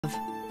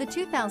the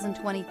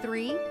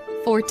 2023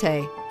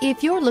 Forte.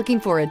 If you're looking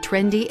for a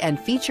trendy and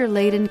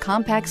feature-laden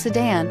compact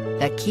sedan,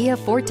 the Kia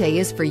Forte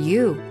is for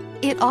you.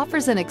 It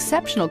offers an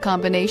exceptional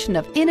combination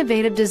of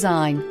innovative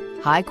design,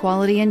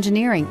 high-quality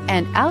engineering,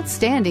 and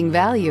outstanding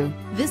value.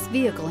 This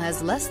vehicle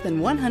has less than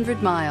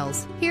 100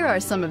 miles. Here are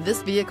some of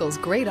this vehicle's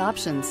great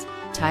options: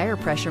 tire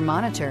pressure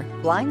monitor,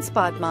 blind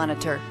spot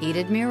monitor,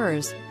 heated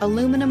mirrors,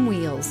 aluminum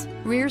wheels,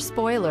 rear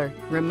spoiler,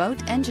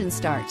 remote engine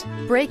start,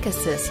 brake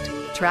assist,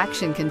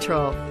 traction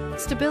control,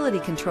 stability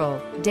control,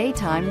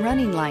 daytime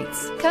running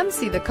lights. Come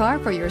see the car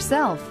for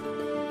yourself.